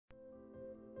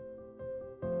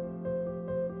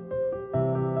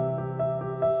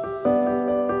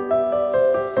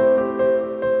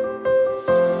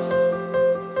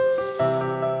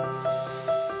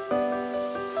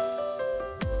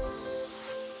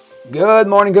Good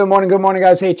morning, good morning, good morning,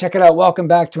 guys. Hey, check it out. Welcome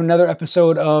back to another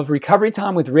episode of Recovery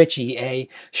Time with Richie, a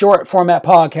short format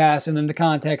podcast, and in the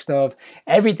context of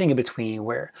everything in between,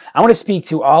 where I want to speak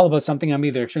to all about something I'm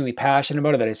either extremely passionate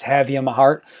about or that is heavy on my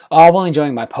heart, all while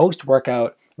enjoying my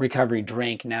post-workout recovery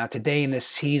drink. Now, today in this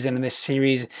season, in this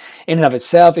series in and of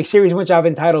itself, a series in which I've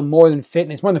entitled More Than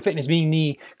Fitness being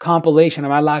the compilation of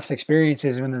my life's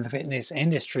experiences within the fitness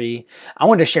industry, I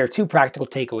wanted to share two practical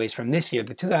takeaways from this year,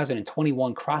 the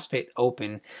 2021 CrossFit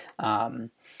Open.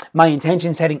 My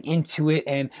intentions heading into it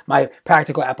and my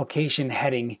practical application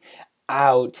heading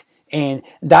out, and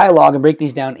dialogue and break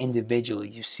these down individually.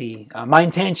 You see, my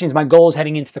intentions, my goals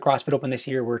heading into the CrossFit Open this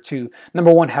year were to,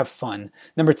 number one, have fun.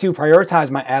 Number two,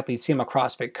 prioritize my athletes. See, I'm a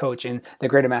CrossFit coach in the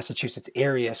greater Massachusetts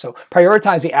area. So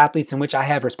prioritize the athletes in which I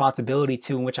have responsibility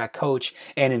to, in which I coach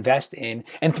and invest in.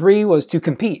 And three was to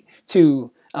compete,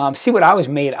 to see what I was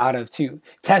made out of, to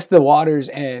test the waters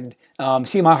and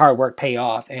see my hard work pay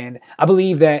off. And I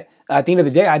believe that at the end of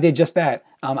the day, I did just that.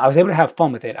 I was able to have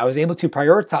fun with it. I was able to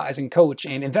prioritize and coach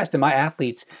and invest in my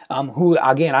athletes, who,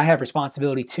 again, I have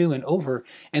responsibility to and over.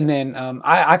 And then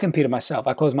I competed myself.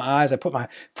 I closed my eyes. I put my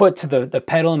foot to the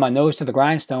pedal and my nose to the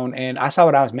grindstone, and I saw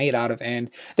what I was made out of.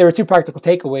 And there were two practical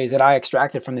takeaways that I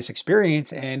extracted from this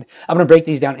experience, and I'm going to break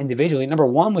these down individually. Number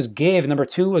one was give. Number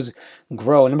two was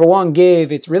grow. Number one,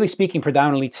 give. It's really speaking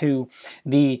predominantly to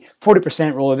the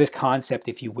 40% rule, of this concept,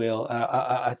 if you will,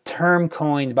 a term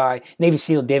coined by Navy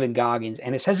SEAL David Goggins.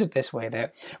 And it says it this way,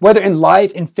 that whether in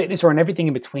life, in fitness, or in everything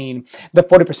in between, the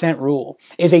 40% rule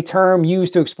is a term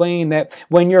used to explain that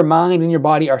when your mind and your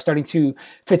body are starting to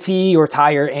fatigue or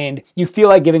tire and you feel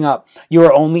like giving up, you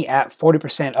are only at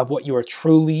 40% of what you are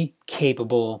truly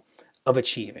capable of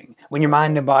achieving. When your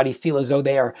mind and body feel as though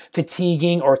they are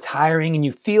fatiguing or tiring and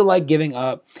you feel like giving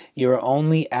up, you're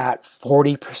only at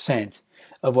 40%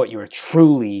 of what you are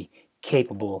truly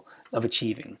capable of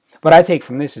achieving. What I take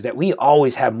from this is that we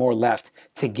always have more left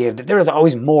to give, that there is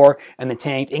always more in the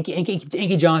tank.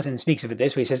 Inky Johnson speaks of it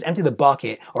this way. He says, empty the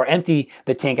bucket or empty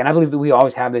the tank. And I believe that we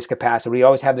always have this capacity. We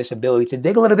always have this ability to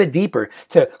dig a little bit deeper,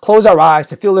 to close our eyes,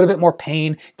 to feel a little bit more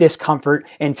pain, discomfort,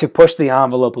 and to push the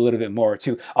envelope a little bit more,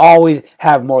 to always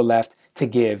have more left to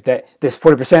give. That this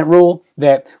 40% rule,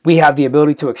 that we have the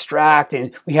ability to extract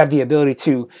and we have the ability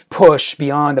to push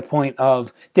beyond the point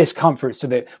of discomfort so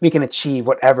that we can achieve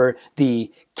whatever the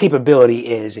capability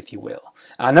is, if you will.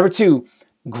 Number two,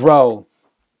 grow.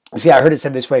 See, I heard it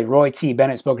said this way. Roy T.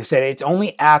 Bennett spoke and said, it's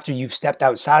only after you've stepped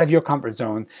outside of your comfort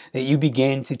zone that you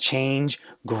begin to change,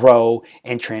 grow,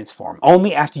 and transform.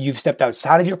 Only after you've stepped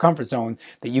outside of your comfort zone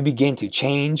that you begin to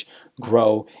change,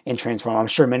 grow, and transform. I'm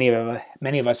sure many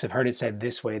of us have heard it said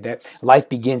this way, that life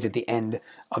begins at the end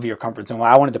of your comfort zone.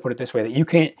 Well, I wanted to put it this way, that you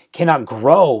cannot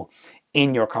grow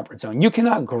in your comfort zone. You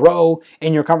cannot grow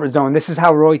in your comfort zone. This is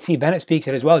how Roy T. Bennett speaks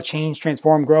it as well. Change,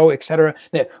 transform, grow, etc.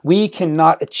 That we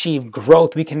cannot achieve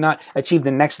growth. We cannot achieve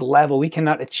the next level. We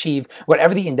cannot achieve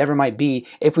whatever the endeavor might be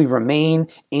if we remain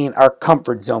in our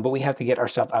comfort zone. But we have to get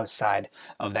ourselves outside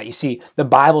of that. You see, the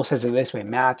Bible says it this way.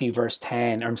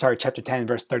 Chapter 10,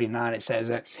 verse 39. It says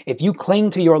that if you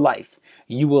cling to your life,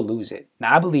 you will lose it.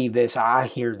 Now, I believe this. I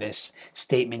hear this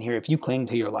statement here. If you cling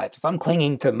to your life, if I'm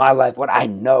clinging to my life, what I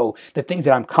know, the things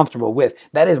that I'm comfortable with,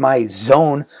 that is my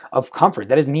zone of comfort.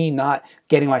 That is me not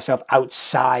getting myself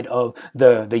outside of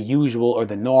the usual or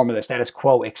the norm or the status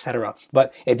quo, etc.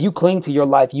 But if you cling to your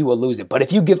life, you will lose it. But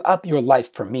if you give up your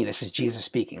life for me, this is Jesus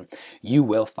speaking, you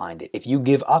will find it. If you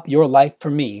give up your life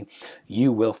for me,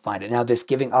 you will find it. Now, this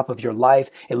giving up of your life,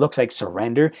 it looks like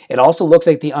surrender. It also looks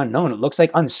like the unknown. It looks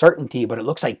like uncertainty, but it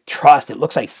looks like trust. It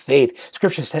looks like faith.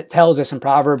 Scripture tells us in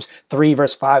Proverbs 3,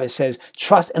 verse 5, it says,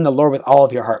 trust in the Lord with all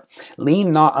of your heart.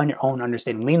 Lean not on your own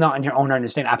understanding. Lean not on your own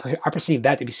understanding. I perceive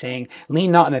that to be saying,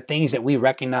 lean not on the things that we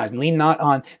recognize. Lean not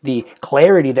on the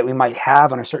clarity that we might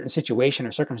have on a certain situation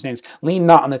or circumstance. Lean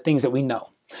not on the things that we know.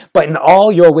 But in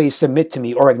all your ways submit to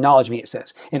me, or acknowledge me, it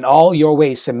says. In all your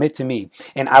ways submit to me,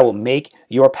 and I will make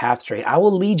your path straight. I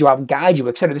will lead you, I will guide you,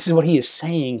 etc. This is what he is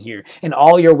saying here. In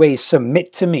all your ways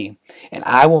submit to me, and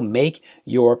I will make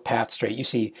your path straight. You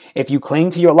see, if you cling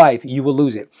to your life, you will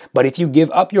lose it. But if you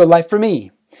give up your life for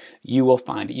me, you will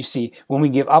find it. You see, when we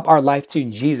give up our life to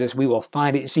Jesus, we will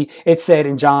find it. You see, it said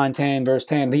in John 10, verse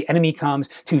 10, the enemy comes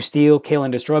to steal, kill,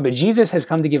 and destroy, but Jesus has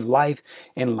come to give life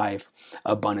and life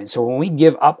abundant. So when we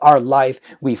give up our life,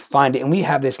 we find it, and we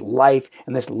have this life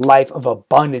and this life of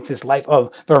abundance, this life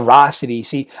of veracity.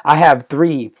 See, I have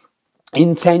three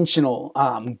intentional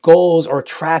goals or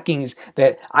trackings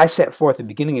that I set forth at the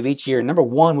beginning of each year. Number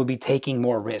one would be taking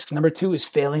more risks. Number two is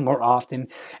failing more often.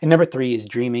 And number three is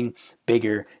dreaming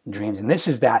bigger dreams. And this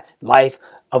is that life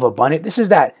of abundance. This is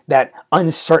that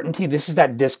uncertainty. This is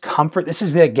that discomfort. This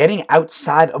is the getting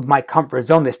outside of my comfort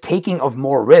zone, this taking of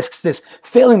more risks, this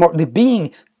failing more, the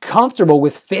being comfortable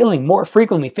with failing more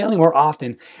frequently, failing more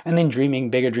often, and then dreaming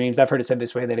bigger dreams. I've heard it said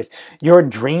this way, that if your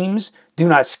dreams do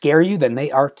not scare you, then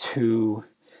they are too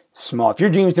small. If your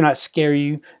dreams do not scare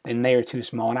you, then they are too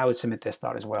small. And I would submit this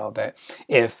thought as well, that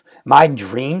if my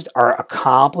dreams are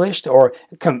accomplished or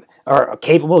are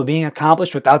capable of being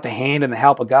accomplished without the hand and the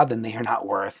help of God, then they are not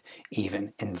worth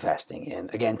even investing in.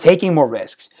 Again, taking more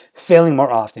risks, failing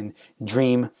more often,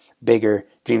 dream bigger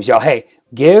dreams. Y'all, hey,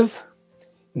 give,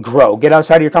 grow. Get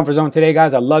outside of your comfort zone today,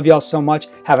 guys. I love y'all so much.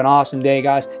 Have an awesome day,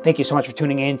 guys. Thank you so much for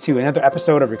tuning in to another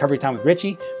episode of Recovery Time with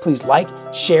Richie. Please like,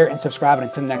 share, and subscribe. And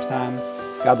until next time,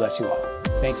 God bless you all.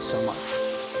 Thank you so much.